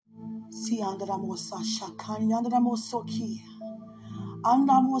Si andaramosa shakani andaramosoki.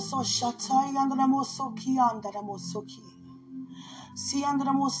 Andamoso shatai andaramosoki andaramosoki. Si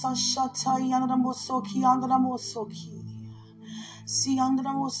andaramosa shatai andaramosoki andaramosoki. Si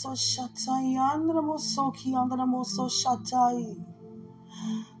andaramoso shatai andaramosoki andaramoso shatai.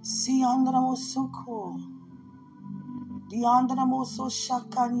 Si andaramosoko. Di andaramoso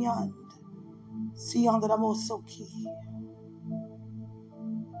shakanyand. Si andaramosoki.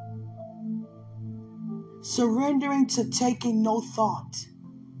 Surrendering to taking no thought.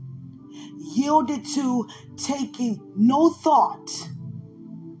 Yielded to taking no thought.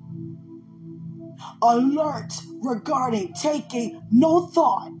 Alert regarding taking no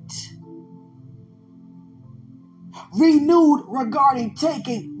thought. Renewed regarding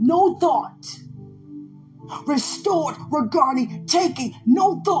taking no thought. Restored regarding taking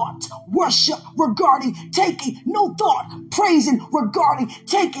no thought. Worship regarding taking no thought. Praising regarding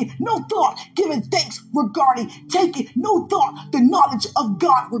taking no thought. Giving thanks regarding taking no thought. The knowledge of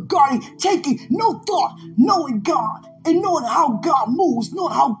God regarding taking no thought. Knowing God and knowing how God moves.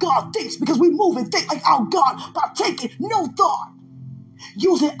 Knowing how God thinks, because we move and think like our God by taking no thought.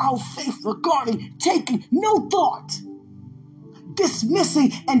 Using our faith regarding taking no thought.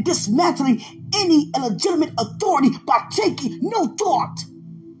 Dismissing and dismantling any illegitimate authority by taking no thought.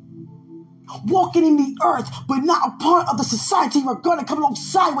 Walking in the earth but not a part of the society regarding coming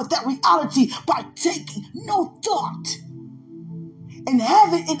alongside with that reality by taking no thought. And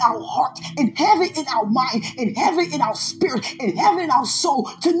have it in our heart, and have it in our mind, and have it in our spirit, and have it in our soul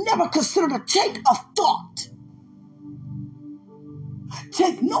to never consider to take a thought.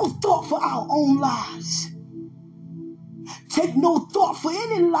 Take no thought for our own lives. Take no thought for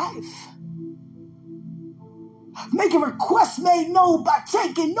any life. Make a request made known by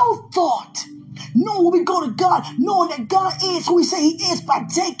taking no thought. Knowing when we go to God, knowing that God is who we say He is by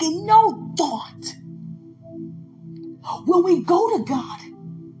taking no thought. When we go to God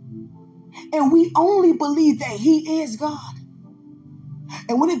and we only believe that He is God,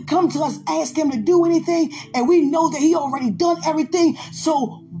 and when it comes to us ask Him to do anything and we know that He already done everything,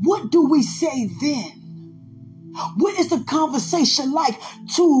 so what do we say then? What is the conversation like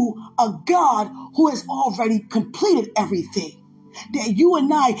to a God who has already completed everything that you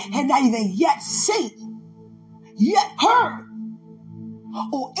and I had not even yet seen, yet heard,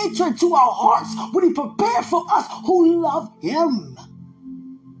 or entered into our hearts when He prepared for us who love Him?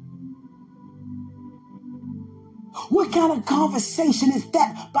 What kind of conversation is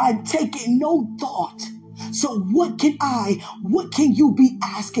that by taking no thought? So what can you be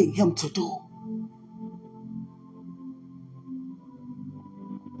asking Him to do?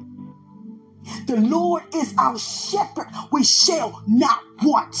 The Lord is our shepherd. We shall not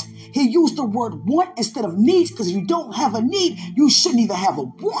want. He used the word want instead of needs, because if you don't have a need, you shouldn't even have a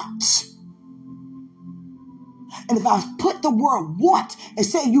want. And if I put the word want and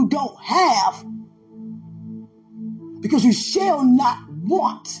say you don't have, because you shall not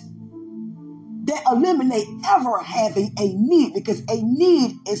want, that eliminate ever having a need, because a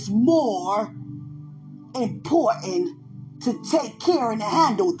need is more important to take care and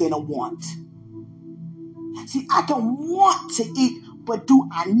handle than a want. See, I can want to eat, but do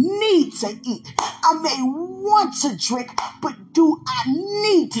I need to eat? I may want to drink, but do I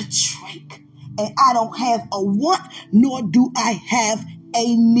need to drink? And I don't have a want, nor do I have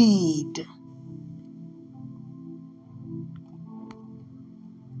a need.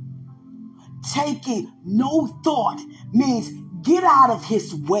 Taking no thought means get out of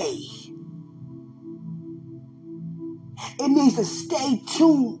His way. It means to stay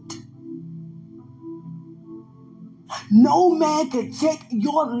tuned. No man can take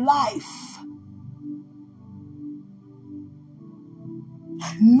your life.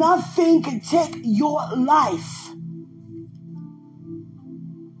 Nothing can take your life.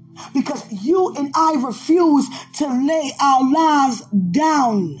 Because you and I refuse to lay our lives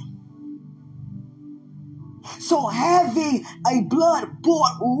down. So having a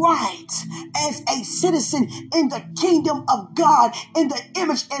blood-bought right as a citizen in the kingdom of God, in the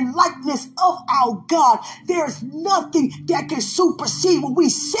image and likeness of our God, there's nothing that can supersede what we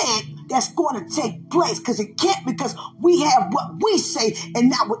said that's going to take place. Because it can't, because we have what we say and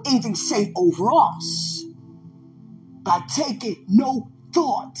not what anything say over us. By taking no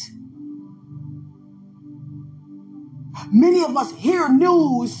thought. Many of us hear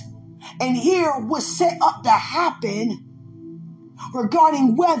news and hear what's set up to happen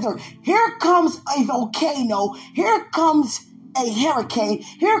regarding weather. Here comes a volcano. Here comes a hurricane.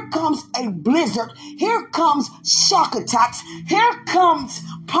 Here comes a blizzard. Here comes shock attacks. Here comes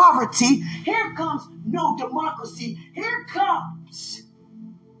poverty. Here comes no democracy. Here comes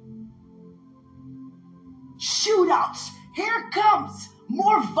shootouts. Here comes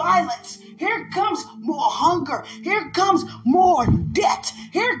more violence. Here comes more hunger. Here comes more debt.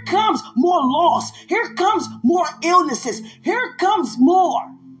 Here comes more loss. Here comes more illnesses. Here comes more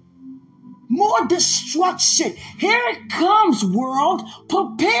destruction. Here it comes, world.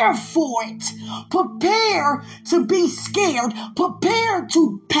 Prepare for it. Prepare to be scared. Prepare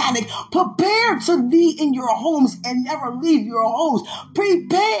to panic. Prepare to be in your homes and never leave your homes.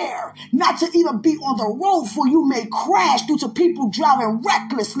 Prepare not to even be on the road, for you may crash due to people driving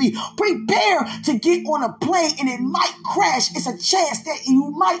recklessly. Prepare to get on a plane and it might crash. It's a chance that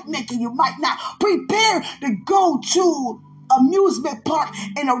you might make it, you might not. Prepare to go to amusement park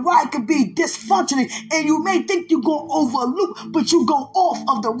and a ride could be dysfunctioning and you may think you're going over a loop, but you go off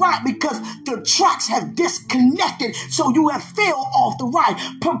of the ride because the tracks have disconnected, so you have fell off the ride.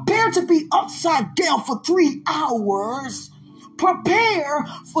 Prepare to be upside down for 3 hours. Prepare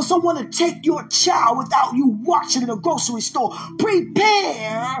for someone to take your child without you watching in a grocery store.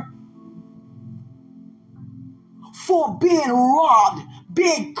 Prepare for being robbed,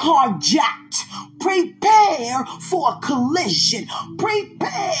 being carjacked. Prepare for a collision.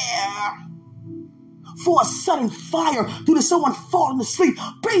 Prepare for a sudden fire due to someone falling asleep.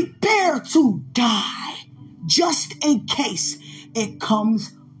 Prepare to die just in case it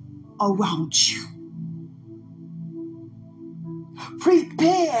comes around you.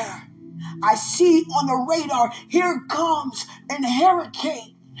 Prepare. I see on the radar, here comes a hurricane.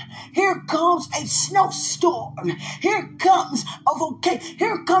 Here comes a snowstorm. Here comes a volcano.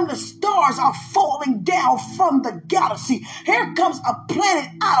 Here come the stars are falling down from the galaxy. Here comes a planet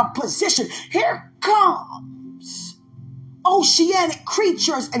out of position. Here comes oceanic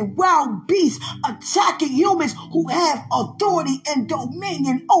creatures and wild beasts attacking humans who have authority and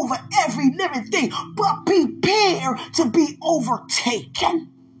dominion over every living thing. But prepare to be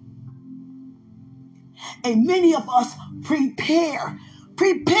overtaken. And many of us prepare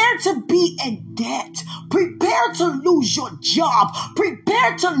to be in debt. Prepare to lose your job.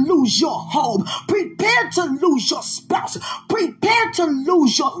 Prepare to lose your home. Prepare to lose your spouse. Prepare to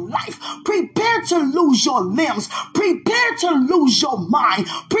lose your life. Prepare to lose your limbs. Prepare to lose your mind.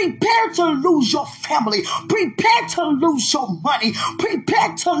 Prepare to lose your family. Prepare to lose your money.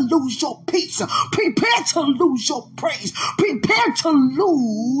 Prepare to lose your peace. Prepare to lose your praise. Prepare to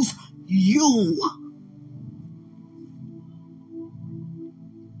lose you.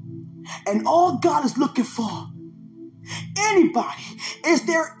 And all God is looking for, anybody, is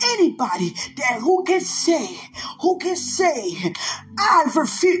there anybody that who can say, I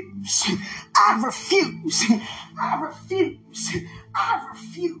refuse, I refuse, I refuse, I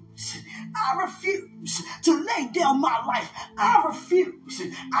refuse, I refuse to lay down my life. I refuse.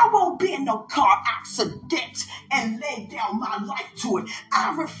 I won't be in no car accident and lay down my life to it.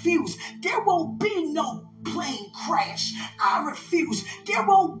 I refuse. There won't be no plane crash. I refuse. There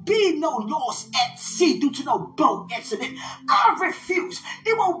won't be no loss at sea due to no boat incident. I refuse.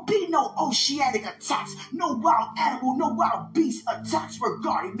 There won't be no oceanic attacks, no wild animal, no wild beast attacks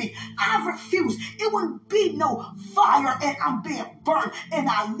regarding me. I refuse. It wouldn't be no fire and I'm being burned and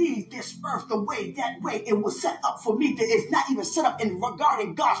I leave this earth the way it was set up for me. That is not even set up in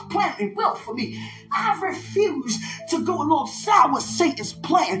regarding God's plan and will for me. I refuse to go alongside with Satan's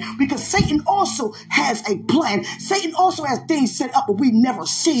plan, because Satan also has a plan. Satan also has things set up that we've never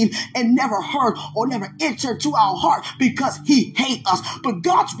seen and never heard or never entered to our heart, because he hates us. But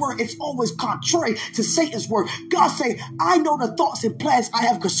God's word is always contrary to Satan's word. God say, I know the thoughts and plans I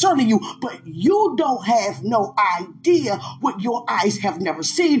have concerning you, but you don't have no idea what your eyes have never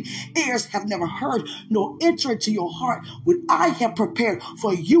seen, ears have never heard, nor entered into your heart what I have prepared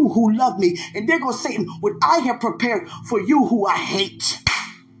for you who love me. And there goes Satan, what I have prepared for you who I hate.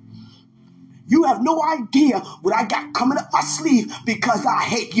 You have no idea what I got coming up my sleeve because I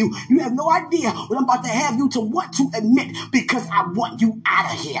hate you. You have no idea what I'm about to have you to want to admit because I want you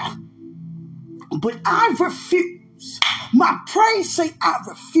out of here. But I refuse. My praise say I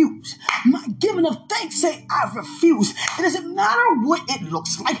refuse. My giving of thanks say I refuse. It doesn't matter what it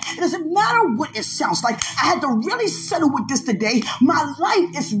looks like. It doesn't matter what it sounds like. I had to really settle with this today. My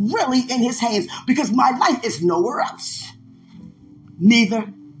life is really in his hands because my life is nowhere else.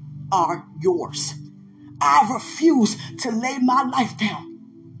 Neither are yours. I refuse to lay my life down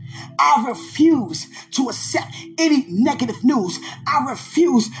I refuse to accept any negative news. I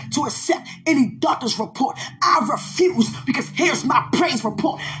refuse to accept any doctor's report. I refuse, because here's my praise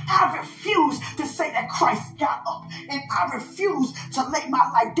report. I refuse to say that Christ got up, and I refuse to lay my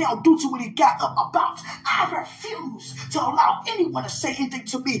life down due to what he got up about. I refuse to allow anyone to say anything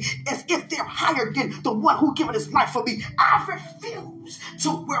to me as if they're higher than the one who given his life for me. I refuse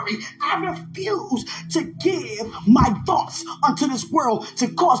to worry. I refuse to give my thoughts unto this world to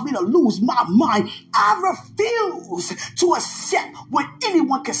cause me to lose my mind. I refuse to accept what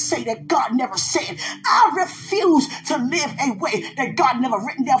anyone can say that God never said. I refuse to live a way that God never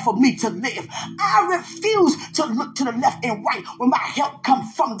written down for me to live. I refuse to look to the left and right when my help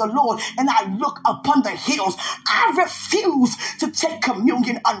comes from the Lord and I look upon the hills. I refuse to take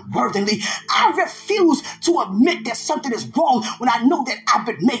communion unworthily. I refuse to admit that something is wrong when I know that I've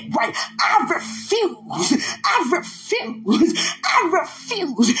been made right. I refuse.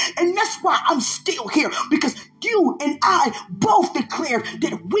 And that's why I'm still here, because you and I both declared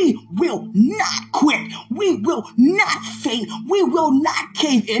that we will not quit. We will not faint. We will not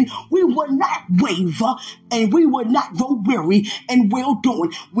cave in. We will not waver, and we will not grow weary and well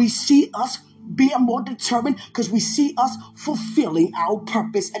doing. We see us being more determined because we see us fulfilling our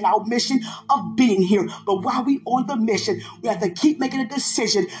purpose and our mission of being here. But while we on the mission, we have to keep making a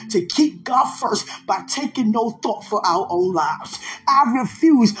decision to keep God first by taking no thought for our own lives. I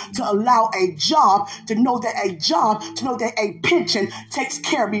refuse to allow a job to know that a pension takes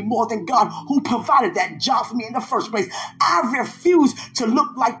care of me more than God who provided that job for me in the first place. I refuse to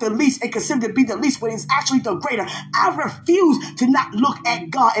look like the least and consider to be the least when it's actually the greater. I refuse to not look at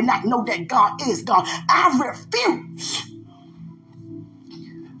God and not know that God is God. I refuse.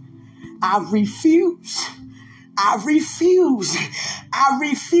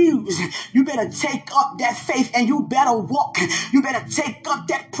 You better take up that faith and you better walk. You better take up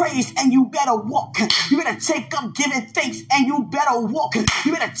that praise and you better walk. You better take up giving thanks and you better walk.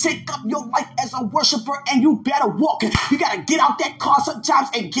 You better take up your life as a worshiper and you better walk. You got to get out that car sometimes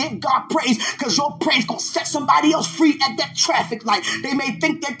and give God praise, because your praise going to set somebody else free at that traffic light. They may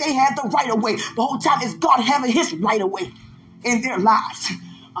think that they have the right of way. The whole time it's God having his right of way in their lives.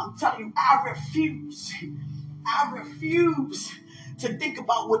 I'm telling you, I refuse to think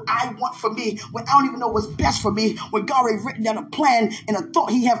about what I want for me when I don't even know what's best for me, when God already written down a plan and a thought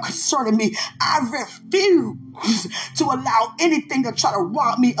he have concerning me. I refuse to allow anything to try to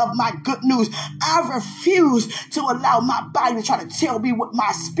rob me of my good news. I refuse to allow my body to try to tell me what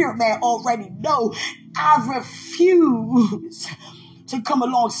my spirit man already know. I refuse to come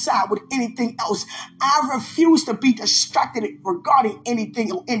alongside with anything else. I refuse to be distracted regarding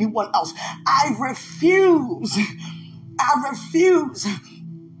anything or anyone else. I refuse.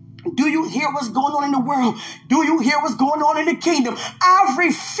 Do you hear what's going on in the world? Do you hear what's going on in the kingdom? I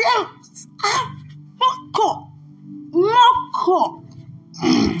refuse.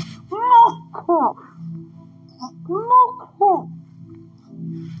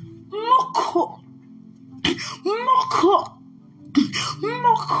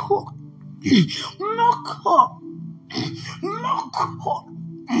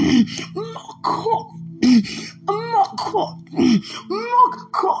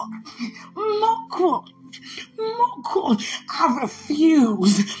 I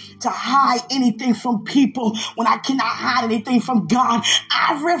refuse to hide anything from people when I cannot hide anything from God.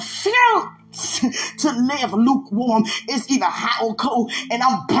 I refuse to live lukewarm. It's either hot or cold, and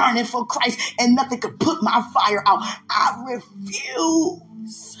I'm burning for Christ, and nothing could put my fire out. I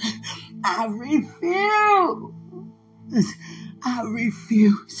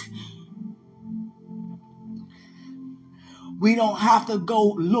refuse. We don't have to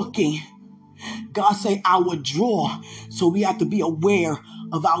go looking. God say, I will draw. So we have to be aware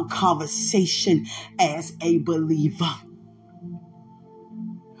of our conversation as a believer.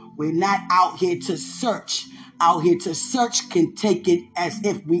 We're not out here to search. Out here to search can take it as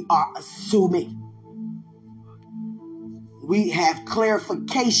if we are assuming. We have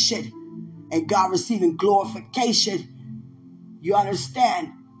clarification and God receiving glorification. You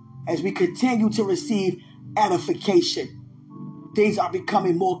understand? As we continue to receive edification, things are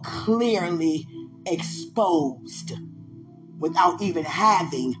becoming more clearly exposed without even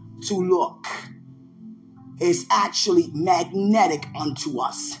having to look. It's actually magnetic unto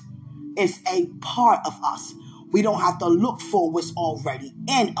us. It's a part of us. We don't have to look for what's already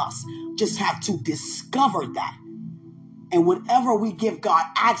in us. Just have to discover that. And whatever we give God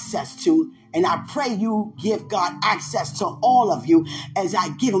access to, and I pray you give God access to all of you as I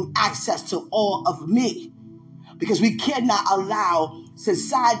give him access to all of me. Because we cannot allow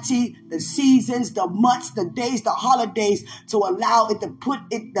society, the seasons, the months, the days, the holidays, to allow it to put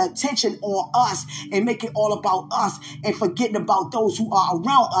the attention on us and make it all about us and forgetting about those who are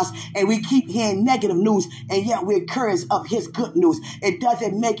around us. And we keep hearing negative news, and yet we're encouraged of his good news. It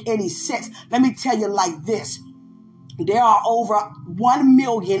doesn't make any sense. Let me tell you like this. There are over 1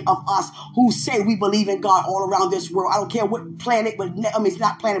 million of us who say we believe in God all around this world. I don't care what planet, it's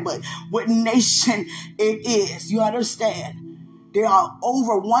not planet, but what nation it is. You understand? There are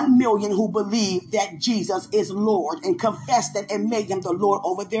over 1 million who believe that Jesus is Lord and confess that and make him the Lord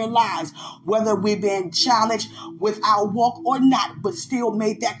over their lives. Whether we've been challenged with our walk or not, but still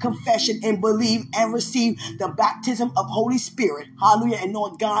made that confession and believe and receive the baptism of Holy Spirit. Hallelujah. And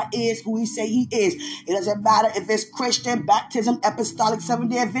knowing God is who he say he is. It doesn't matter if it's Christian, baptism, apostolic,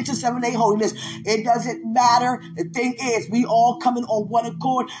 7-day adventure, 7-day holiness. It doesn't matter. The thing is, we all coming on one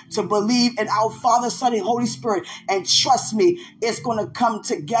accord to believe in our Father, Son, and Holy Spirit. And trust me, it's going to come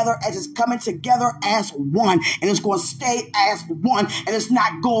together as it's coming together as one. And it's going to stay as one. And it's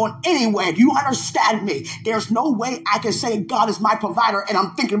not going anywhere. Do you understand me? There's no way I can say God is my provider and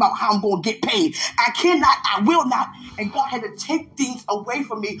I'm thinking about how I'm going to get paid. I cannot. I will not. And God had to take things away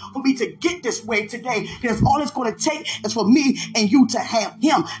from me for me to get this way today. Because all it's going to take is for me and you to have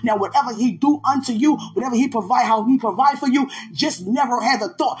him. Now, whatever he do unto you, whatever he provide, how he provide for you, just never have the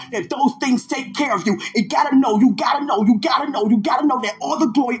thought that those things take care of you. You got to know, you got to know, you got to know. You got to know that all the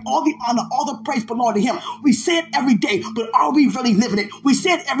glory, all the honor, all the praise belong to him. We say it every day, but are we really living it? We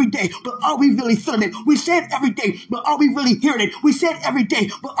say it every day, but are we really feeling it? We say it every day, but are we really hearing it? We say it every day,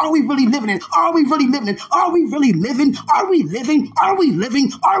 but are we really living it? Are we really living it? Are we really living? Are we living? Are we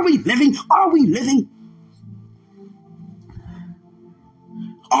living? Are we living? Are we living?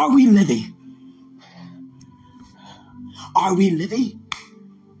 Are we living? Are we living?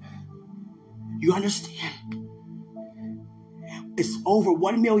 You understand? It's over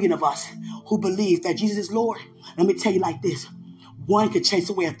 1 million of us who believe that Jesus is Lord. Let me tell you like this. 1 could chase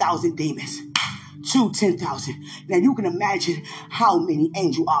away 1,000 demons. 2, 10,000. Now you can imagine how many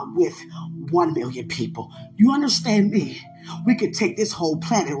angels are with 1 million people. You understand me? We could take this whole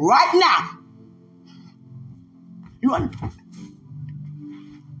planet right now. You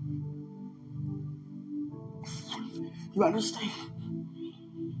understand?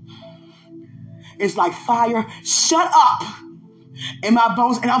 It's like fire. Shut up in my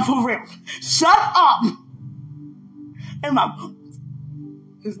bones, and I'm for real. Shut up in my bones.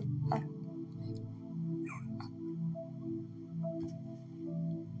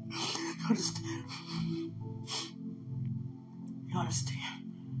 You understand? You understand?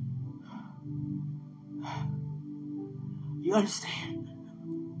 You understand?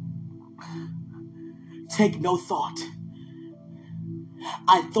 Take no thought.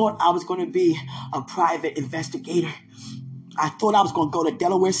 I thought I was going to be a private investigator. I thought I was going to go to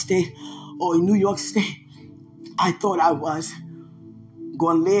Delaware State or New York State. I thought I was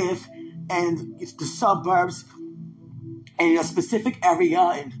going to live in the suburbs in a specific area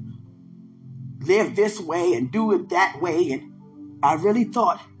and live this way and do it that way. And I really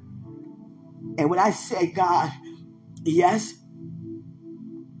thought. And when I said, God, yes,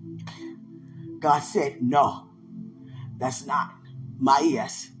 God said, no, that's not my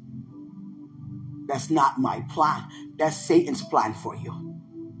yes. That's not my plan. That's Satan's plan for you.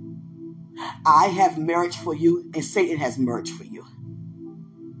 I have marriage for you, and Satan has marriage for you.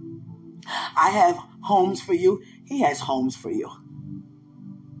 I have homes for you. He has homes for you.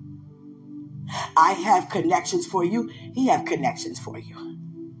 I have connections for you. He has connections for you.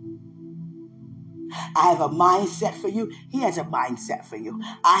 I have a mindset for you. He has a mindset for you.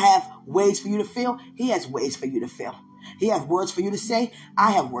 I have ways for you to feel. He has ways for you to feel. He has words for you to say.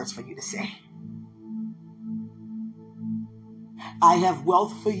 I have words for you to say. I have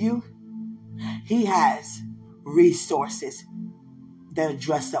wealth for you. He has resources that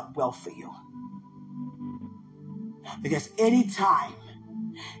dress up well for you. Because anytime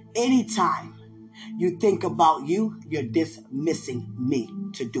you think about you, you're dismissing me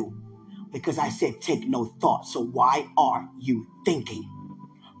to do. Because I said take no thought. So why are you thinking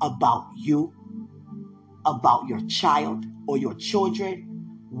about you, about your child or your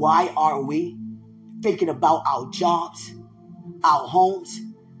children? Why are we thinking about our jobs, our homes?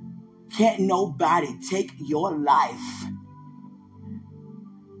 Can't nobody take your life.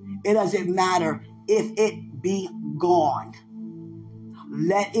 It doesn't matter if it be gone.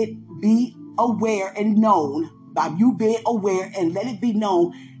 Let it be aware and known by you being aware, and let it be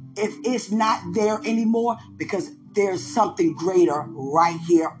known if it's not there anymore, because there's something greater right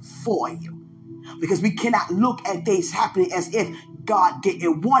here for you. Because we cannot look at things happening as if God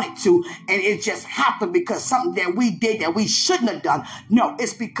didn't want it to, and it just happened because something that we did that we shouldn't have done. No,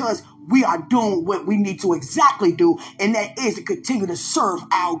 it's because we are doing what we need to exactly do, and that is to continue to serve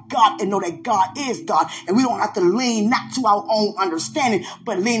our God and know that God is God, and we don't have to lean not to our own understanding,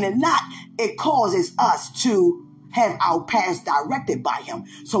 but leaning not, it causes us to have our paths directed by Him.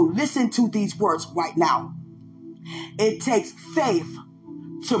 So listen to these words right now. It takes faith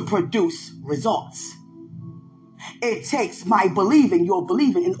to produce results. It takes my believing, your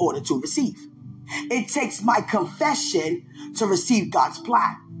believing, in order to receive. It takes my confession to receive God's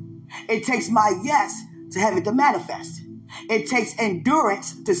plan. It takes my yes to have it to manifest. It takes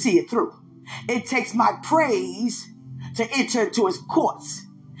endurance to see it through. It takes my praise to enter into His courts.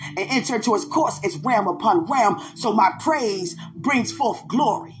 And enter into His courts is realm upon realm. So my praise brings forth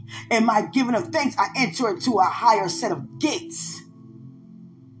glory. And my giving of thanks, I enter into a higher set of gates.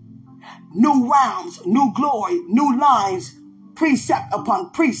 New realms, new glory, new lines, precept upon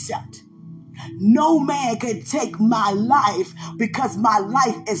precept. No man can take my life because my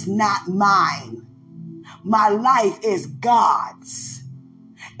life is not mine. My life is God's,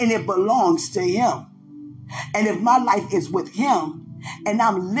 and it belongs to Him. And if my life is with Him, and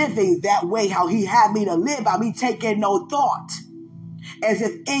I'm living that way how He had me to live, by me taking no thought, as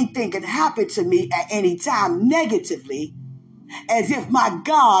if anything can happen to me at any time negatively, as if my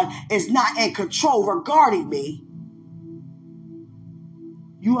God is not in control regarding me,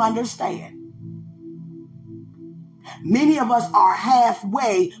 you understand. Many of us are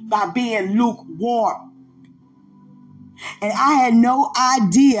halfway by being lukewarm. And I had no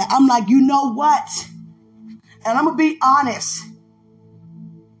idea. I'm like, you know what? And I'm going to be honest.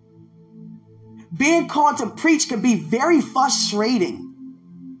 Being called to preach can be very frustrating.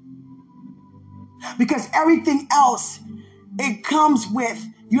 Because everything else, it comes with,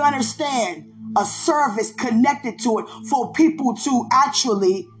 you understand, a service connected to it for people to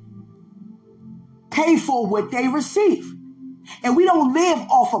actually pay for what they receive. And we don't live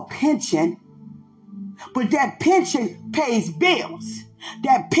off a pension, but that pension pays bills.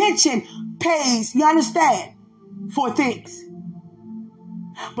 That pension pays, you understand, for things.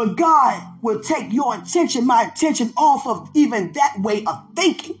 But God will take your attention, my attention, off of even that way of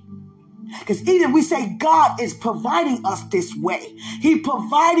thinking. Because even we say God is providing us this way. He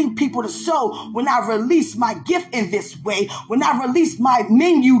providing people to sow. When I release my gift in this way, when I release my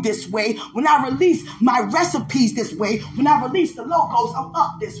menu this way, when I release my recipes this way, when I release the logos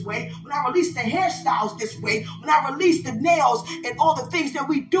up this way, when I release the hairstyles this way, when I release the nails and all the things that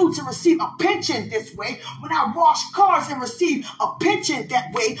we do to receive a pension this way, when I wash cars and receive a pension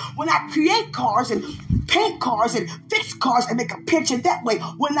that way, when I create cars and paint cars and fix cars and make a pension that way,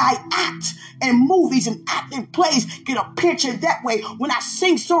 when I act in movies and act in plays, get a pension that way, when I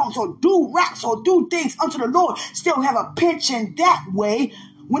sing songs or do raps or do things unto the Lord, still have a pension that way,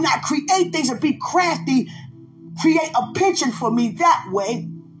 when I create things and be crafty, create a pension for me that way,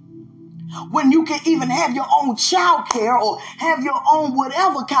 when you can even have your own child care or have your own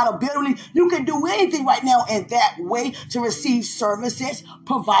whatever kind of building, you can do anything right now in that way to receive services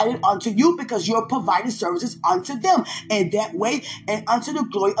provided unto you because you're providing services unto them in that way and unto the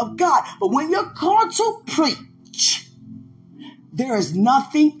glory of God. But when you're called to preach, there is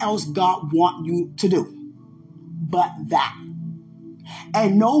nothing else God wants you to do but that.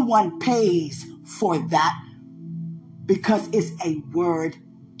 And no one pays for that because it's a word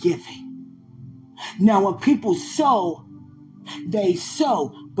giving. Now, when people sow, they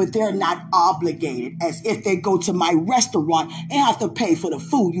sow, but they're not obligated as if they go to my restaurant and have to pay for the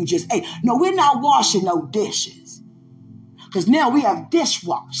food you just ate. No, we're not washing no dishes because now we have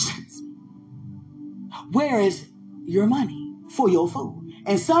dishwashers. Where is your money for your food?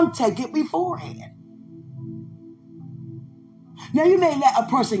 And some take it beforehand. Now, you may let a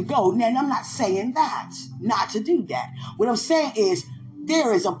person go. Now, I'm not saying that, not to do that. What I'm saying is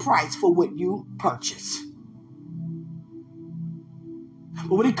there is a price for what you purchase.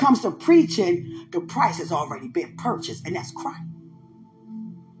 But when it comes to preaching, the price has already been purchased, and that's Christ.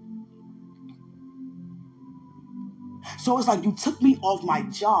 So it's like you took me off my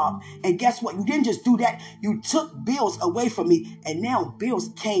job, and guess what? You didn't just do that. You took bills away from me, and now bills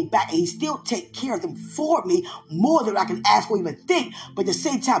came back, and He still take care of them for me more than I can ask or even think. But at the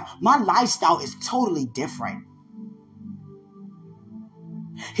same time, my lifestyle is totally different.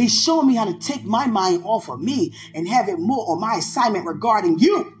 He's showing me how to take my mind off of me and have it more on my assignment regarding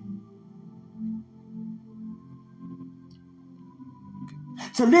you.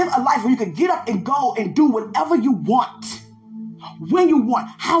 To live a life where you can get up and go and do whatever you want, when you want,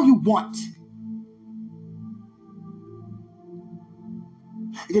 how you want.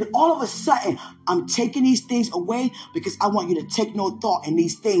 And then all of a sudden, I'm taking these things away because I want you to take no thought in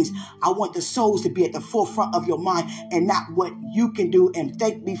these things. I want the souls to be at the forefront of your mind and not what you can do. And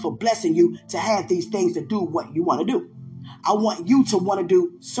thank me for blessing you to have these things to do what you want to do. I want you to want to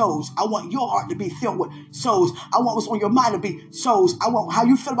do souls. I want your heart to be filled with souls. I want what's on your mind to be souls. I want how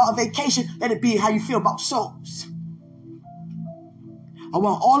you feel about a vacation, let it be how you feel about souls. I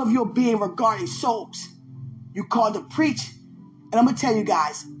want all of your being regarding souls. You called to preach, and I'm going to tell you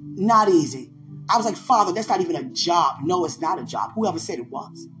guys, not easy. I was like, Father, that's not even a job. No, it's not a job. Whoever said it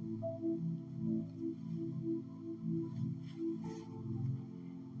was.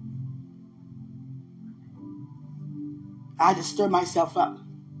 I had to stir myself up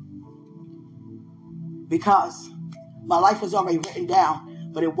because my life was already written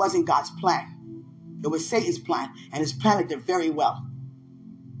down, but it wasn't God's plan. It was Satan's plan, and his plan did very well.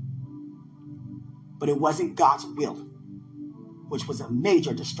 But it wasn't God's will, which was a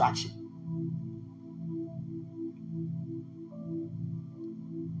major distraction.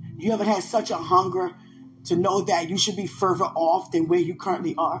 You ever had such a hunger to know that you should be further off than where you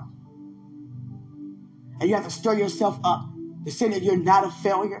currently are? And you have to stir yourself up to say that you're not a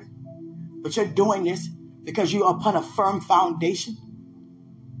failure, but you're doing this because you are upon a firm foundation.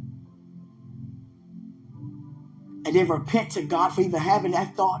 And then repent to God for even having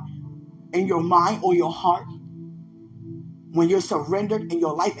that thought in your mind or your heart when you're surrendered and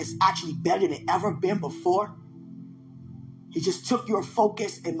your life is actually better than it ever been before. He just took your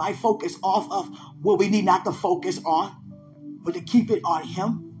focus and my focus off of what we need not to focus on, but to keep it on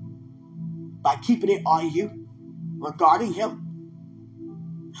him by keeping it on you regarding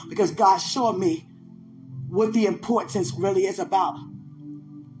him. Because God showed me what the importance really is about.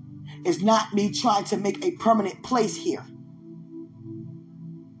 It's not me trying to make a permanent place here,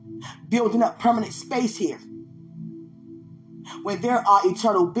 building up permanent space here, when there are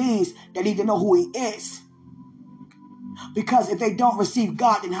eternal beings that need to know who he is. Because if they don't receive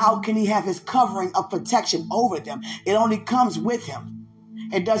God, then how can he have his covering of protection over them? It only comes with him.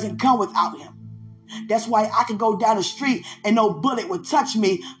 It doesn't come without him. That's why I can go down the street and no bullet would touch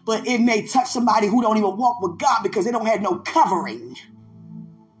me, but it may touch somebody who don't even walk with God because they don't have no covering.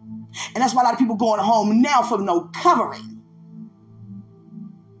 And that's why a lot of people going home now from no covering.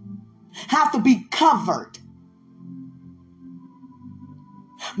 Have to be covered.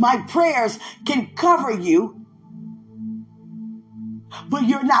 My prayers can cover you, but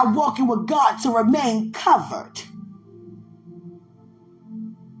you're not walking with God to remain covered.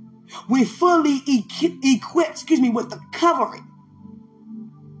 We're fully equipped, with the covering.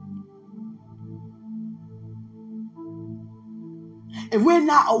 If we're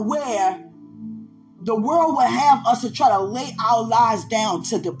not aware, the world will have us to try to lay our lives down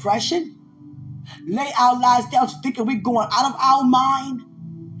to depression, lay our lives down to thinking we're going out of our mind,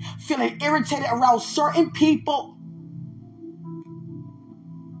 feeling irritated around certain people.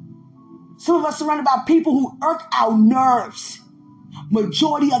 Some of us surrounded by people who irk our nerves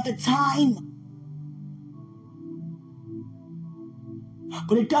majority of the time.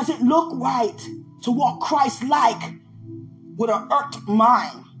 But it doesn't look right to walk Christ-like with an irked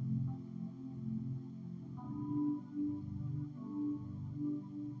mind.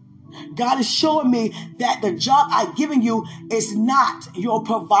 God is showing me that the job I've given you is not your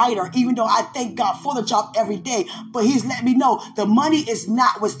provider, even though I thank God for the job every day. But he's letting me know the money is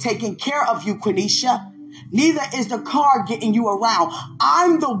not what's taking care of you, Quenisha. Neither is the car getting you around.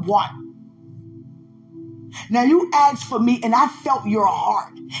 I'm the one. Now you asked for me and I felt your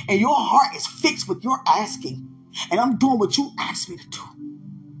heart. And your heart is fixed with your asking. And I'm doing what you asked me to do.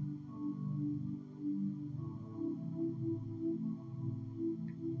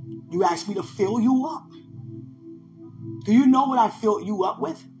 You asked me to fill you up. Do you know what I filled you up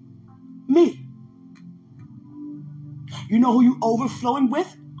with? Me. You know who you overflowing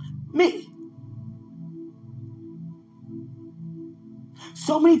with? Me.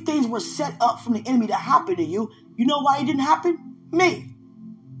 So many things were set up from the enemy to happen to you. You know why it didn't happen? Me.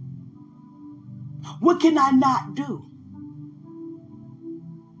 What can I not do?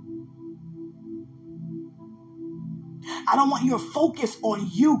 I don't want your focus on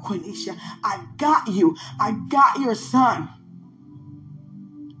you, Quenisha. I got you. I got your son.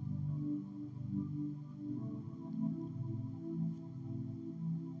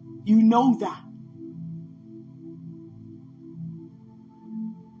 You know that.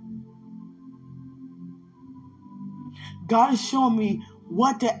 God is showing me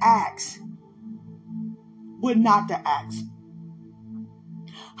what to ask, what not to ask,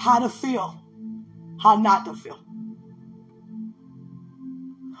 how to feel, how not to feel,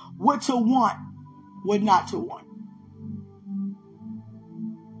 what to want, what not to want.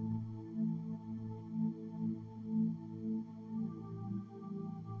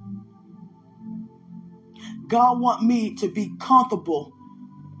 God want me to be comfortable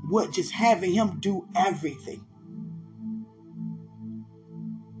with just having him do everything.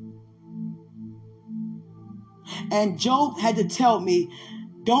 And Job had to tell me,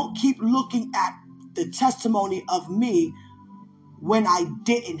 don't keep looking at the testimony of me when I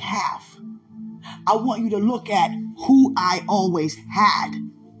didn't have. I want you to look at who I always had,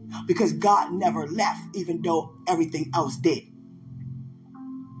 because God never left, even though everything else did.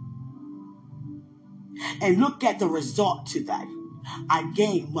 And look at the result to that. I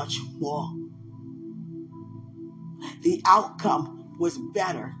gained much more. The outcome was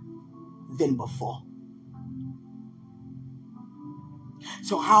better than before.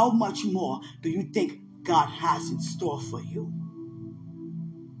 So how much more do you think God has in store for you?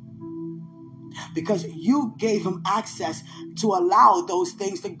 Because you gave him access to allow those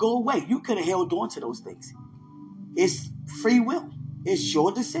things to go away. You could have held on to those things. It's free will. It's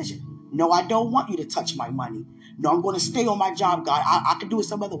your decision. No, I don't want you to touch my money. No, I'm going to stay on my job, God. I can do it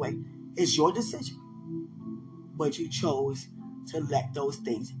some other way. It's your decision. But you chose to let those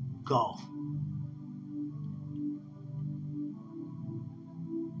things go.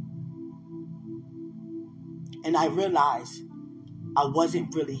 And I realized I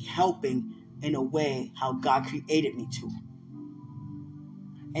wasn't really helping in a way how God created me to.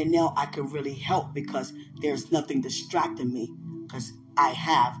 And now I can really help because there's nothing distracting me, because I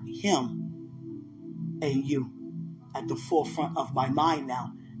have him and you at the forefront of my mind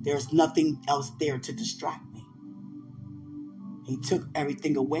now. There's nothing else there to distract me. He took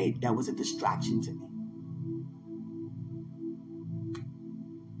everything away that was a distraction to me.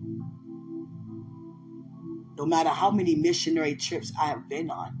 No matter how many missionary trips I have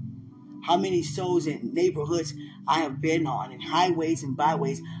been on, how many souls in neighborhoods I have been on, and highways and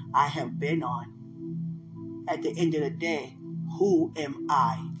byways I have been on, at the end of the day, who am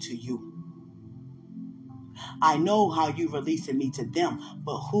I to you? I know how you releasing me to them,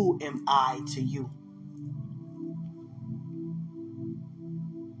 but who am I to you?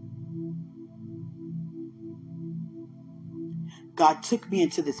 God took me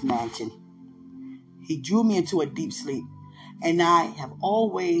into this mansion. He drew me into a deep sleep, and I have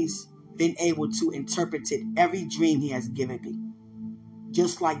always been able to interpret every dream he has given me,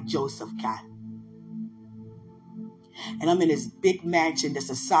 just like Joseph can. And I'm in this big mansion that's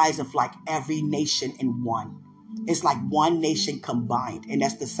the size of like every nation in one. It's like one nation combined, and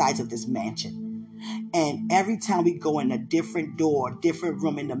that's the size of this mansion. And every time we go in a different door, different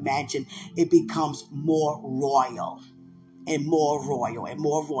room in the mansion, it becomes more royal and more royal and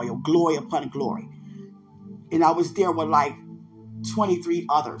more royal, glory upon glory. And I was there with like 23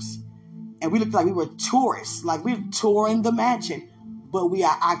 others. And we looked like we were tourists, like we were touring the mansion, but we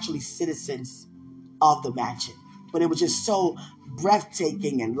are actually citizens of the mansion. But it was just so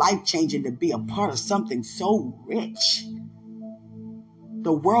breathtaking and life-changing to be a part of something so rich.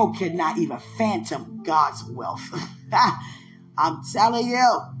 The world cannot even fathom God's wealth. I'm telling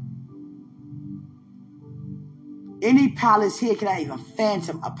you. Any palace here cannot even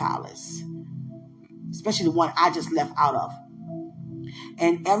fathom a palace, especially the one I just left out of.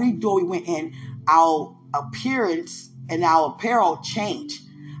 And every door we went in, our appearance and our apparel changed.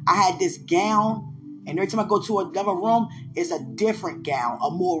 I had this gown, and every time I go to another room, it's a different gown, a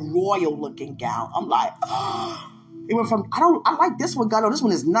more royal looking gown. I'm like, oh. It went from, I like this one, God. Oh, this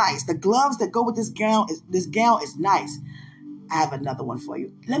one is nice. The gloves that go with this gown is nice. I have another one for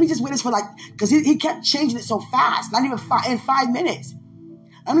you. Let me just wear this for because he kept changing it so fast, not even in 5 minutes.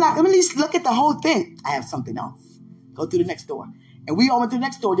 I'm like, let me at least look at the whole thing. I have something else. Go through the next door. And we all went through the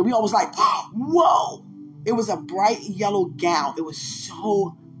next door. And we all was like, whoa. It was a bright yellow gown. It was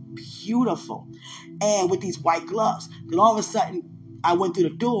so beautiful. And with these white gloves. Then all of a sudden, I went through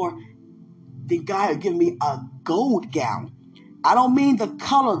the door. The guy had given me a gold gown. I don't mean the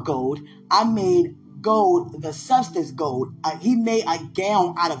color gold. I mean gold, the substance gold. He made a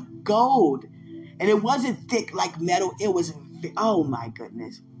gown out of gold. And it wasn't thick like metal. It was, oh my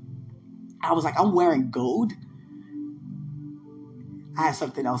goodness. I was like, I'm wearing gold? I have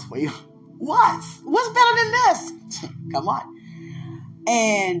something else for you. What? What's better than this? Come on.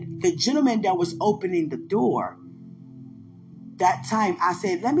 And the gentleman that was opening the door, that time I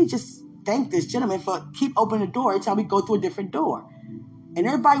said, let me just thank this gentleman for keep opening the door every time we go through a different door. And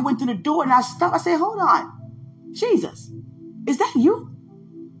everybody went through the door and I stopped. I said, hold on. Jesus, is that you?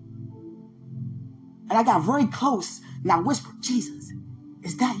 And I got very close and I whispered, Jesus,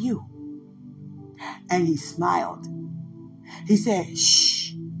 is that you? And he smiled. He said,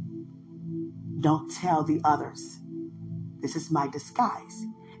 shh, don't tell the others. This is my disguise.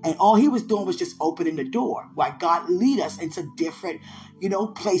 And all he was doing was just opening the door while God lead us into different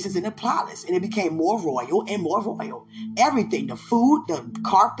places in the palace. And it became more royal and more royal. Everything, the food, the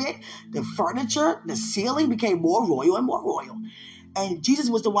carpet, the furniture, the ceiling became more royal and more royal. And Jesus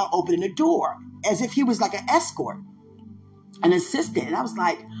was the one opening the door as if he was like an escort, an assistant. And I was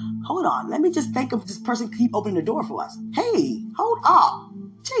like, hold on, let me just think of this person keep opening the door for us. Hey, hold up.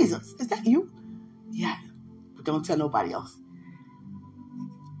 Jesus, is that you? Yeah, but don't tell nobody else.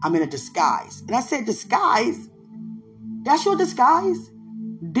 I'm in a disguise. And I said, disguise? That's your disguise?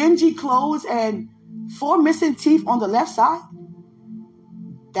 Dingy clothes and 4 missing teeth on the left side?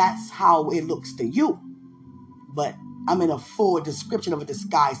 That's how it looks to you. But I'm in a full description of a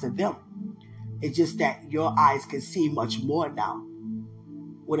disguise to them. It's just that your eyes can see much more now.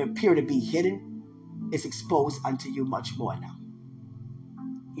 What appear to be hidden is exposed unto you much more now.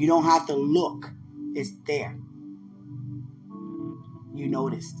 You don't have to look. It's there. You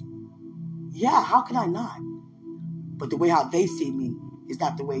noticed. Yeah, how can I not? But the way how they see me is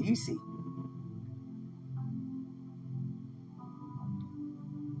not the way you see.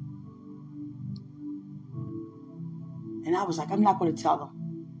 And I was like, I'm not going to tell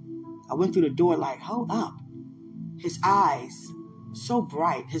them. I went through the door like, hold up. His eyes, so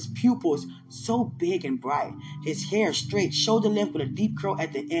bright. His pupils, so big and bright. His hair straight, shoulder length with a deep curl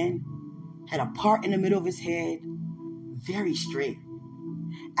at the end. Had a part in the middle of his head. Very straight.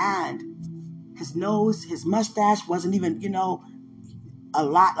 And his nose, his mustache wasn't even, a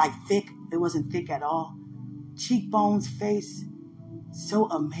lot like thick. It wasn't thick at all. Cheekbones, face, so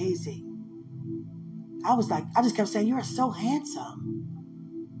amazing. I was like, I just kept saying, you're so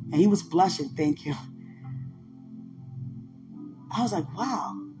handsome. And he was blushing, thank you. I was like,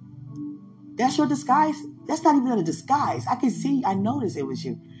 wow, that's your disguise? That's not even a disguise. I can see, I noticed it was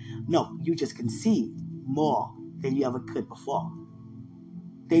you. No, you just can see more than you ever could before.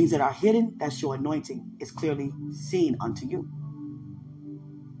 Things that are hidden, that's your anointing. It's clearly seen unto you.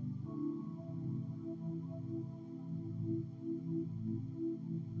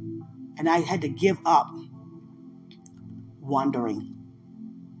 And I had to give up wondering.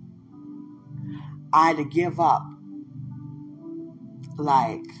 I had to give up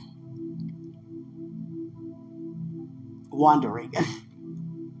wondering.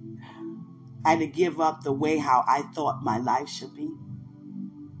 I had to give up the way how I thought my life should be.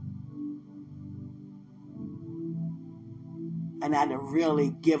 And I had to really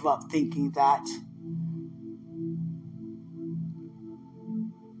give up thinking that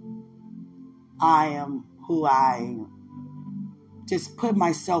I am who I am. Just put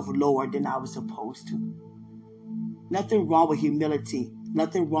myself lower than I was supposed to. Nothing wrong with humility.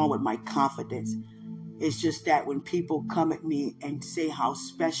 Nothing wrong with my confidence. It's just that when people come at me and say how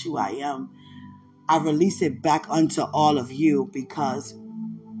special I am, I release it back unto all of you because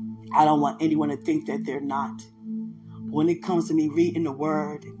I don't want anyone to think that they're not. When it comes to me reading the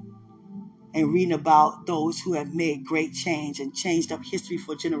word and reading about those who have made great change and changed up history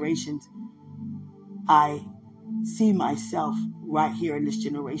for generations, I see myself right here in this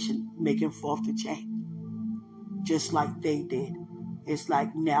generation making forth the change. Just like they did. It's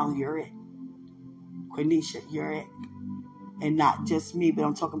like, now you're it. Quenisha, you're it. And not just me, but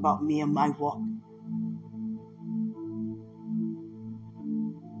I'm talking about me and my walk.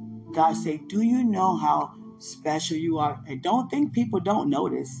 God say, do you know how special you are? And don't think people don't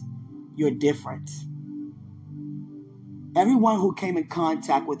notice. You're different. Everyone who came in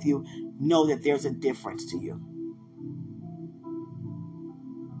contact with you know that there's a difference to you.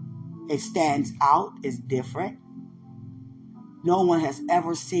 It stands out. It's different. No one has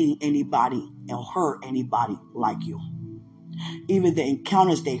ever seen anybody or heard anybody like you. Even the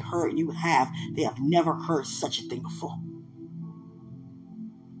encounters they heard you have, they have never heard such a thing before.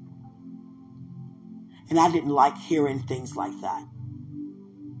 And I didn't like hearing things like that.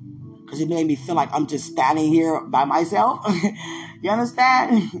 Because it made me feel like I'm just standing here by myself. You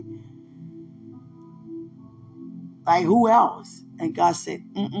understand? Like, who else? And God said,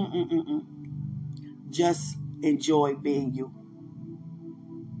 just enjoy being you.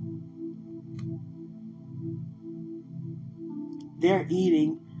 They're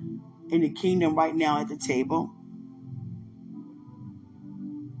eating in the kingdom right now at the table.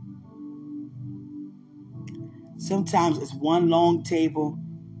 Sometimes it's one long table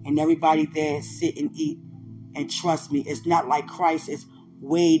and everybody there sit and eat. And trust me, it's not like Christ is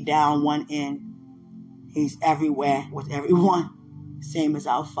way down one end. He's everywhere with everyone. Same as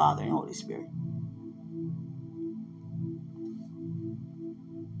our Father and Holy Spirit.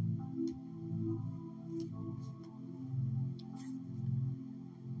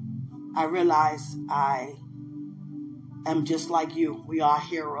 I realize I am just like you. We are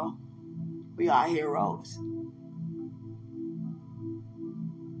heroes. We are heroes.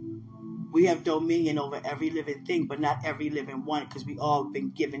 We have dominion over every living thing, but not every living one, because we all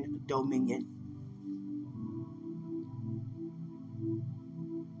been given dominion.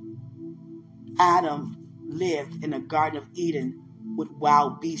 Adam lived in the Garden of Eden with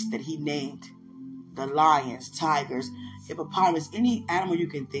wild beasts that he named. The lions, tigers, hippopotamus, any animal you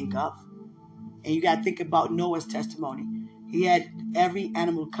can think of. And you got to think about Noah's testimony. He had every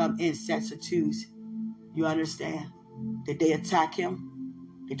animal come in sets of twos. You understand? Did they attack him?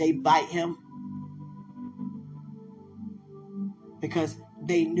 Did they bite him? Because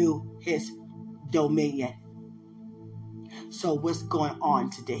they knew his dominion. So what's going on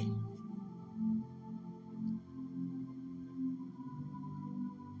today?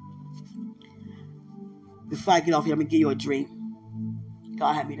 Before I get off here, I'm going to give you a dream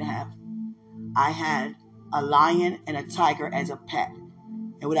God had me to have. I had a lion and a tiger as a pet.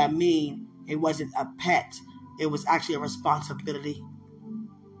 And what I mean, it wasn't a pet. It was actually a responsibility.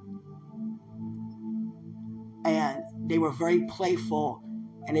 And they were very playful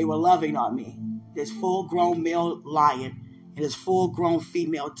and they were loving on me. This full-grown male lion and this full-grown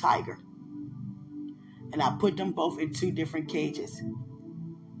female tiger. And I put them both in 2 different cages.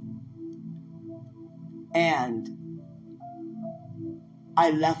 And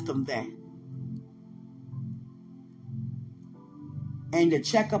I left them there. And to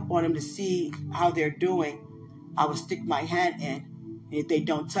check up on them to see how they're doing, I would stick my hand in. And if they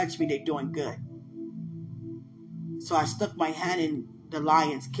don't touch me, they're doing good. So I stuck my hand in the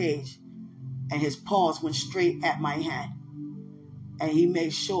lion's cage, and his paws went straight at my hand. And he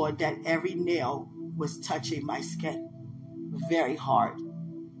made sure that every nail was touching my skin very hard.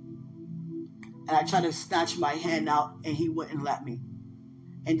 And I tried to snatch my hand out, and he wouldn't let me.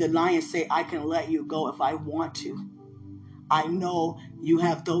 And the lion said, I can let you go if I want to. I know you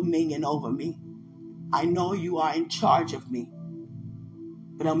have dominion over me. I know you are in charge of me.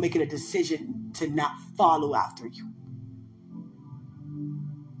 But I'm making a decision to not follow after you.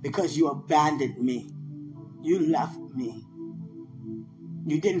 Because you abandoned me. You left me.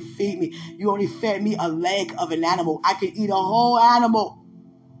 You didn't feed me. You only fed me a leg of an animal. I could eat a whole animal.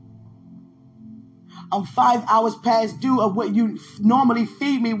 I'm 5 hours past due of what you normally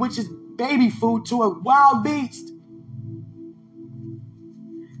feed me, which is baby food to a wild beast.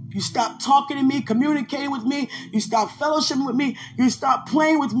 You stop talking to me, communicating with me. You stop fellowshipping with me. You stop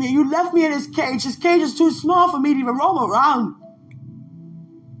playing with me. You left me in this cage. This cage is too small for me to even roam around.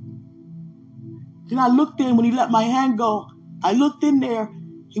 Then I looked in when he let my hand go. I looked in there.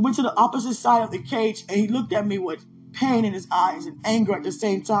 He went to the opposite side of the cage and he looked at me with pain in his eyes and anger at the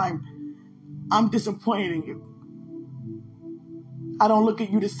same time. I'm disappointed in you. I don't look at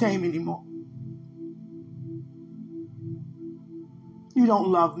you the same anymore. You don't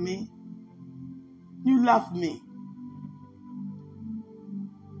love me. You left me.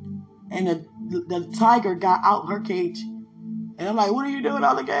 And the tiger got out her cage. And I'm like, what are you doing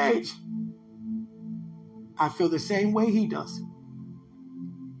out of the cage? I feel the same way he does.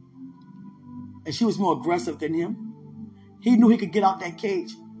 And she was more aggressive than him. He knew he could get out that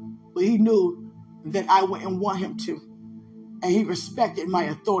cage. But he knew that I wouldn't want him to. And he respected my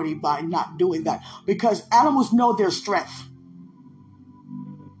authority by not doing that. Because animals know their strength.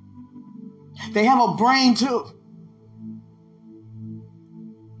 They have a brain too.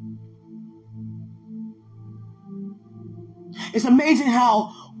 It's amazing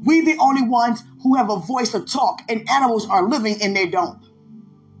how we the only ones who have a voice to talk and animals are living and they don't.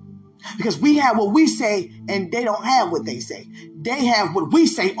 Because we have what we say and they don't have what they say. They have what we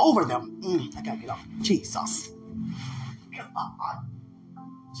say over them. I gotta get off. Jesus.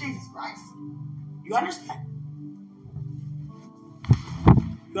 Jesus Christ. You understand?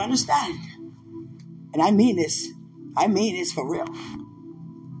 You understand? And I mean this. I mean this for real.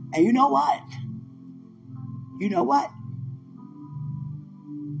 And you know what? You know what?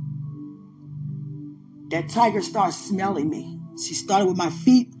 That tiger started smelling me. She started with my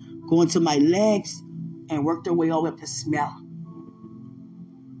feet, going to my legs, and worked her way all the way up to smell.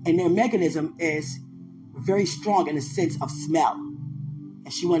 And their mechanism is very strong in the sense of smell.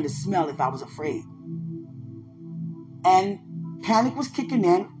 And she wanted to smell if I was afraid. And panic was kicking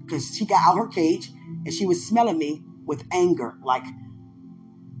in because she got out her cage and she was smelling me with anger. Like,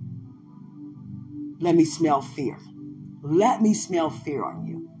 let me smell fear. Let me smell fear on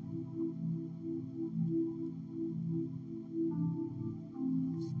you.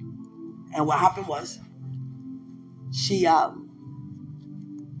 And what happened was, she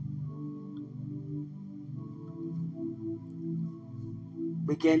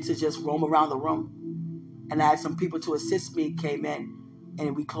began to just roam around the room. And I had some people to assist me, came in,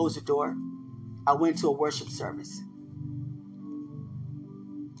 and we closed the door. I went to a worship service.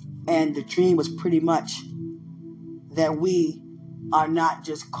 And the dream was pretty much that we are not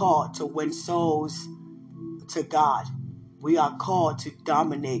just called to win souls to God. We are called to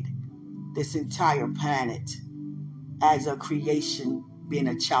dominate this entire planet as a creation, being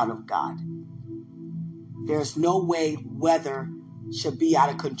a child of God. There's no way weather should be out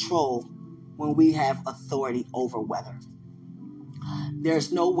of control when we have authority over weather.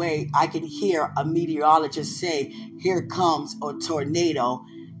 There's no way I can hear a meteorologist say, here comes a tornado,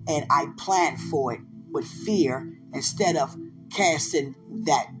 and I plan for it with fear instead of casting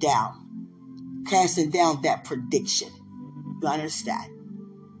down that prediction. You understand?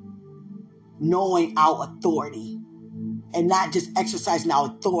 Knowing our authority and not just exercising our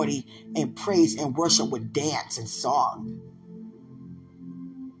authority in praise and worship with dance and song.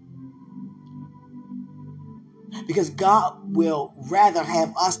 Because God will rather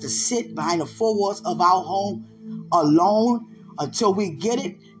have us to sit behind the four walls of our home alone until we get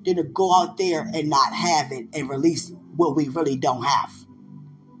it than to go out there and not have it and release what we really don't have.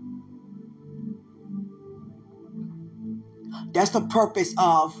 That's the purpose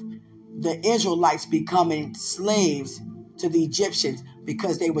of the Israelites becoming slaves to the Egyptians,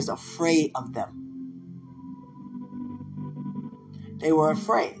 because they was afraid of them. They were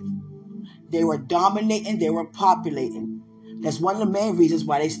afraid. They were dominating. They were populating. That's one of the main reasons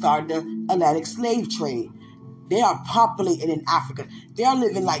why they started the Atlantic slave trade. They are populating in Africa. They are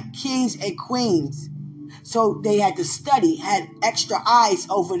living like kings and queens. So they had to study, had extra eyes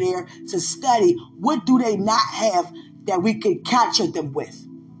over there to study. What do they not have that we could capture them with?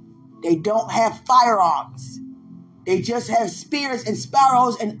 They don't have firearms. They just have spears and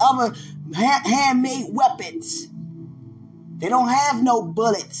sparrows and other handmade weapons. They don't have no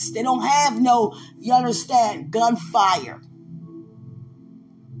bullets. They don't have no, you understand, gunfire.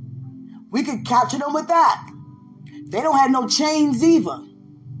 We could capture them with that. They don't have no chains either.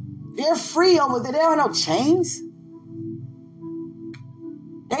 They're free over there. They don't have no chains.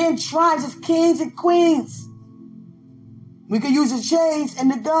 They in tribes as kings and queens. We could use the chains and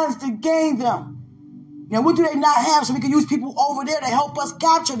the guns to gain them. Now, what do they not have? So we can use people over there to help us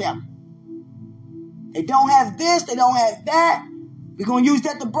capture them. They don't have this. They don't have that. We're going to use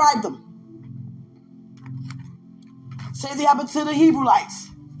that to bribe them. Same thing happened to the Hebrewites,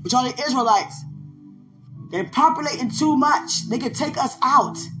 which are the Israelites. They're populating too much. They could take us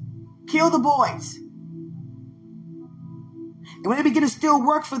out. Kill the boys. And when they begin to still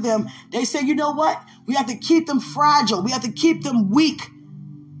work for them, they say, you know what? We have to keep them fragile. We have to keep them weak.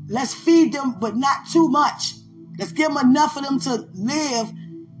 Let's feed them, but not too much. Let's give them enough for them to live.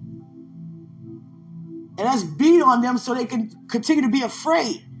 And let's beat on them so they can continue to be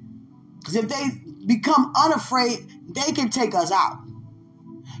afraid. Because if they become unafraid, they can take us out.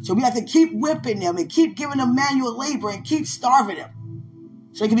 So we have to keep whipping them and keep giving them manual labor and keep starving them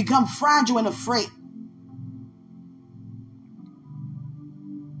so they can become fragile and afraid.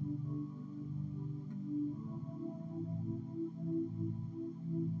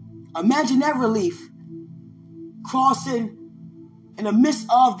 Imagine that relief, crossing in the midst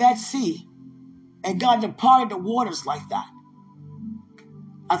of that sea, and God departed the waters like that.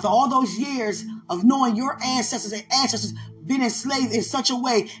 After all those years of knowing your ancestors being enslaved in such a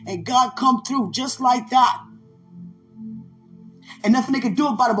way, and God come through just like that. And nothing they could do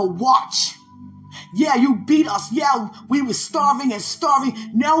about it but watch. Yeah, you beat us. Yeah, we were starving and starving.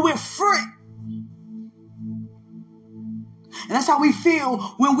 Now we're free. And that's how we feel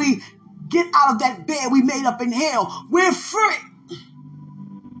when we get out of that bed we made up in hell. We're free.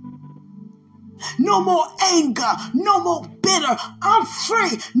 No more anger. No more bitter. I'm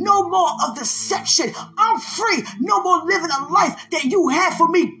free. No more of deception. I'm free. No more living a life that you had for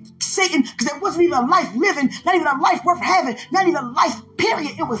me, Satan, because it wasn't even a life living, not even a life worth having, not even a life,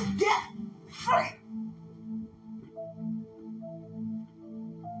 period. It was death. Free.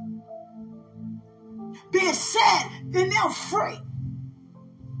 Being sad and now free.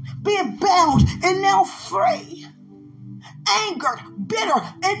 Being bound and now free. Angered, bitter,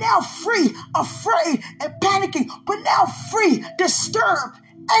 and now free, afraid and panicking, but now free, disturbed,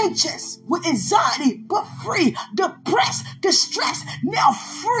 anxious, with anxiety, but free, depressed, distressed, now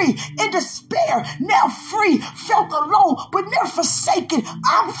free, in despair, now free, felt alone, but never forsaken.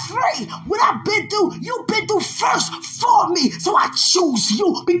 I'm free. What I've been through, you've been through first for me, so I choose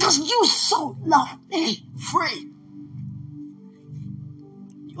you because you so love me. Free.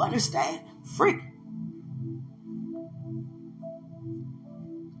 You understand? Free.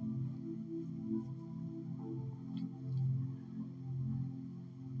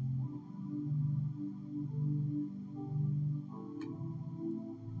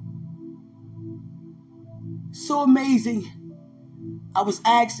 So amazing I was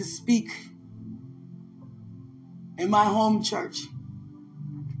asked to speak in my home church.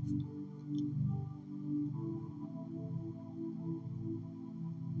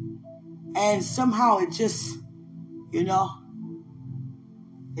 And somehow it just, it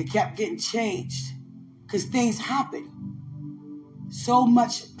kept getting changed because things happen. So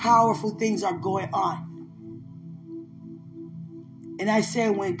much powerful things are going on. And I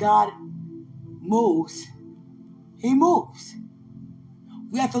said, when God moves, he moves.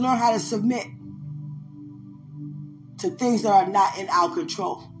 We have to learn how to submit to things that are not in our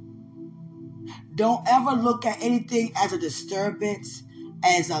control. Don't ever look at anything as a disturbance,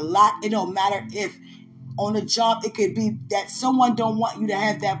 as a lot. It don't matter if on the job it could be that someone don't want you to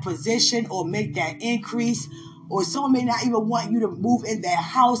have that position or make that increase, or someone may not even want you to move in their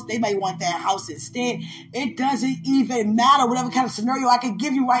house. They may want that house instead. It doesn't even matter. Whatever kind of scenario I can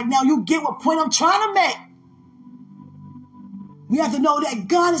give you right now, you get what point I'm trying to make. We have to know that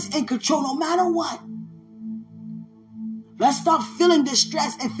God is in control no matter what. Let's stop feeling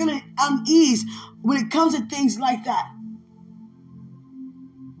distressed and feeling unease when it comes to things like that.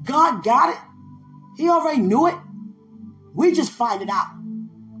 God got it. He already knew it. We just find it out.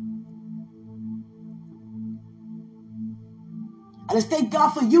 I just thank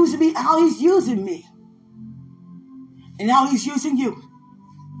God for using me, how he's using me, and how he's using you.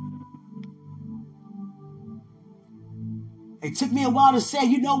 It took me a while to say,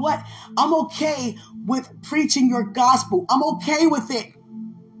 you know what? I'm okay with preaching your gospel. I'm okay with it.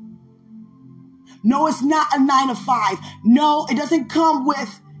 No, it's not a 9 to 5. No, it doesn't come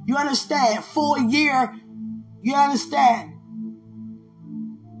with, you understand, full year, you understand,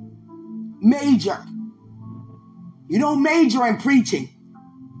 major. You don't major in preaching.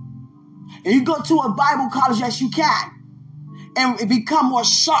 And you go to a Bible college, yes, you can, and become more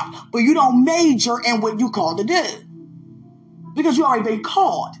sharp, but you don't major in what you called to do. Because you already been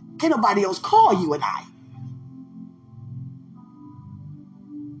called. Can't nobody else call you and I.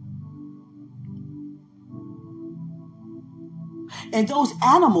 And those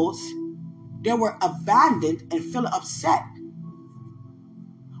animals that were abandoned and feeling upset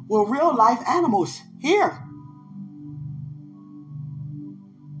were real life animals here.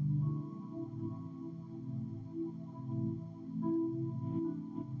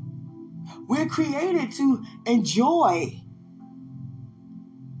 We're created to enjoy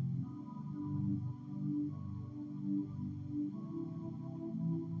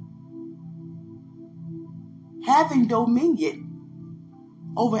having dominion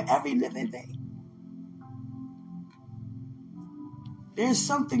over every living thing. There's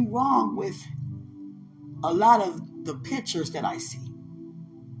something wrong with a lot of the pictures that I see,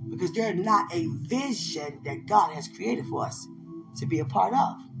 because they're not a vision that God has created for us to be a part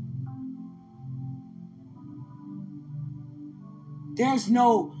of. There's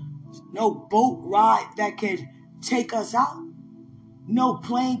no boat ride that can take us out. No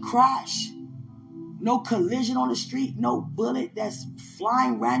plane crash. No collision on the street. No bullet that's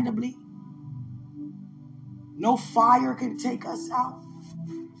flying randomly. No fire can take us out.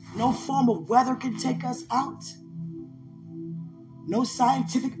 No form of weather can take us out. No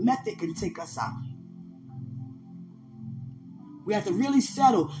scientific method can take us out. We have to really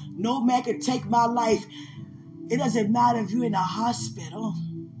settle. No man can take my life. It doesn't matter if you're in a hospital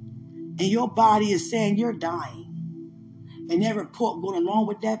and your body is saying you're dying, and every report going along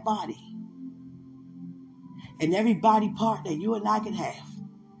with that body, and every body part that you and I can have.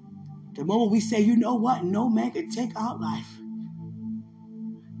 The moment we say, you know what? No man can take our life.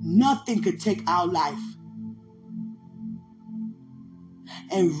 Nothing could take our life.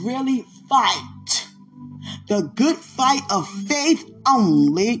 And really fight the good fight of faith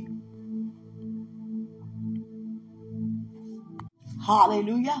only.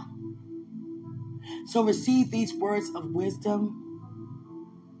 Hallelujah. So receive these words of wisdom.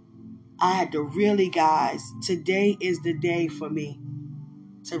 I had to really, guys, today is the day for me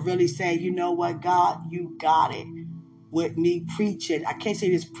to really say, you know what, God, you got it. With me preaching, I can't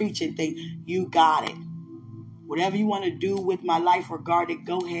say this preaching thing, you got it. Whatever you want to do with my life regarding,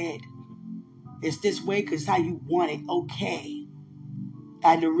 go ahead. It's this way because it's how you want it. Okay.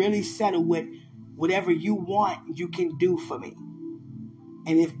 I had to really settle with whatever you want, you can do for me.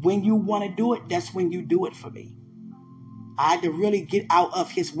 And if when you want to do it, that's when you do it for me. I had to really get out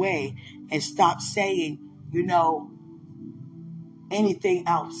of his way and stop saying, anything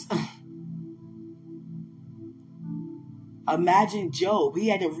else. Imagine Job. He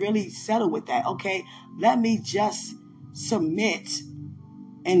had to really settle with that. Okay, let me just submit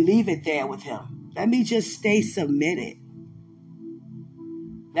and leave it there with him. Let me just stay submitted.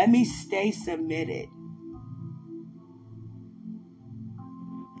 Let me stay submitted.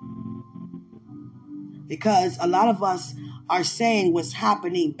 Because a lot of us are saying what's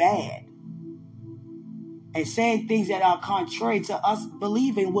happening bad and saying things that are contrary to us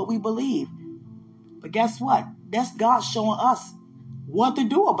believing what we believe. But guess what? That's God showing us what to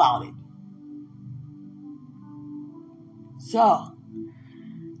do about it. So,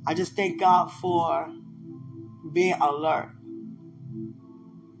 I just thank God for being alert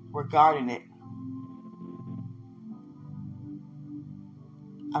regarding it.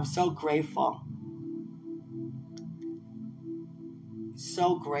 I'm so grateful.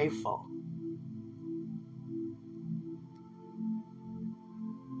 So grateful.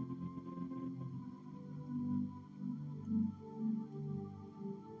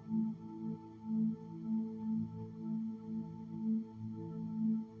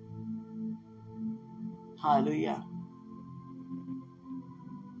 Hallelujah.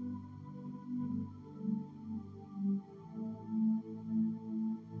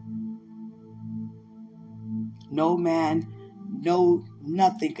 No man, no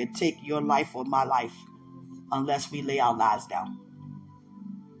nothing could take your life or my life unless we lay our lives down.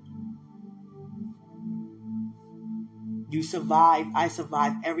 You survive, I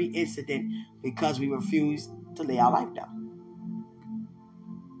survived every incident because we refused to lay our life down.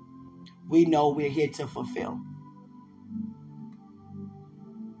 We know we're here to fulfill.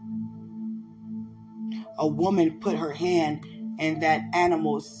 A woman put her hand in that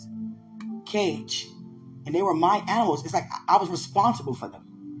animal's cage, and they were my animals. It's like I was responsible for them.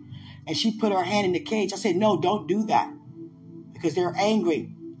 And she put her hand in the cage. I said, no, don't do that, because they're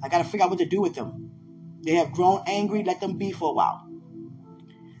angry. I got to figure out what to do with them. They have grown angry. Let them be for a while.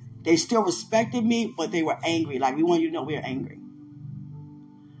 They still respected me, but they were angry. Like, we want you to know we're angry.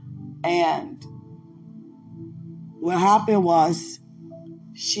 And what happened was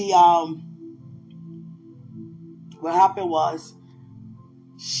she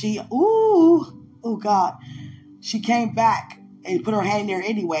came back and put her hand there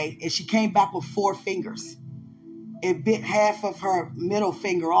anyway, and she came back with 4 fingers. It bit half of her middle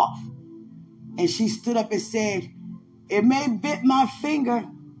finger off. And she stood up and said, it may bit my finger,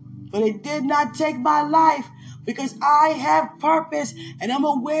 but it did not take my life, because I have purpose and I'm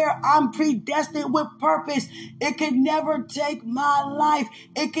aware I'm predestined with purpose. It can never take my life.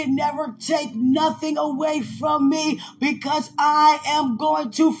 It can never take nothing away from me, because I am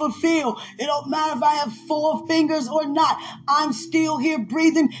going to fulfill. It don't matter if I have 4 fingers or not. I'm still here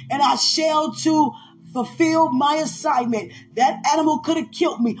breathing, and I shall to fulfill my assignment. That animal could have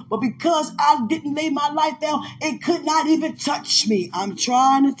killed me, but because I didn't lay my life down, it could not even touch me. I'm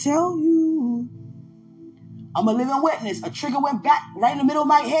trying to tell you. I'm a living witness. A trigger went back right in the middle of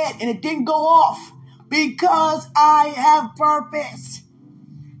my head, and it didn't go off, because I have purpose.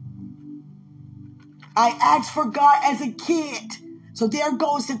 I asked for God as a kid. So there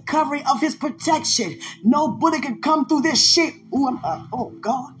goes the covering of his protection. No bullet can come through this shit. Oh,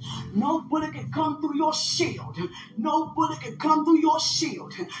 God. No bullet can come through your shield. No bullet can come through your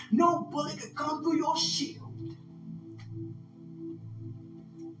shield. No bullet can come through your shield.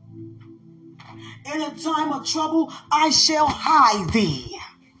 In a time of trouble, I shall hide thee.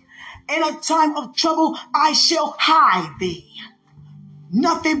 In a time of trouble, I shall hide thee.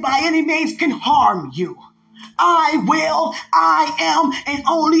 Nothing by any means can harm you. I am, and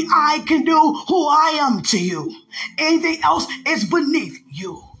only I can do who I am to you. Anything else is beneath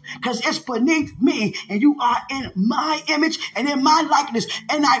you, because it's beneath me, and you are in my image and in my likeness,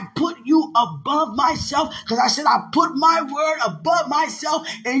 and I put you above myself, because I said I put my word above myself,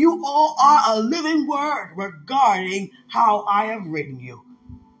 and you all are a living word regarding how I have written you.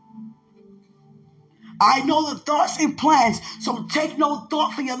 I know the thoughts and plans, so take no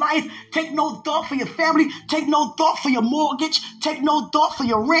thought for your life, take no thought for your family, take no thought for your mortgage, take no thought for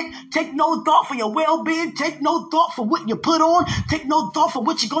your rent, take no thought for your well-being, take no thought for what you put on, take no thought for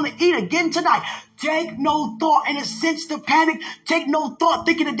what you're going to eat again tonight. Take no thought in a sense to panic. Take no thought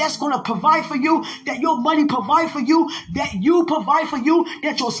thinking that that's going to provide for you, that your money provide for you, that you provide for you,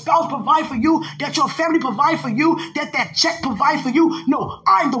 that your spouse provide for you, that your family provide for you, that that check provide for you. No,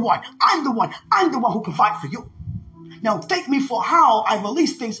 I'm the one who provide for you. Now thank me for how I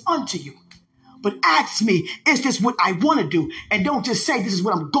release things unto you. But ask me, is this what I want to do? And don't just say this is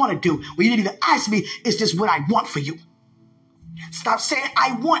what I'm going to do. Well, you need to ask me, is this what I want for you? Stop saying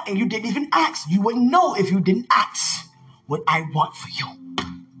I want and you didn't even ask. You wouldn't know if you didn't ask what I want for you.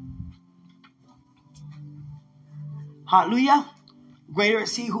 Hallelujah. Greater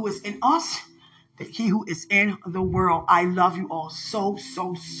is he who is in us than he who is in the world. I love you all so,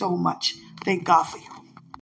 so, so much. Thank God for you.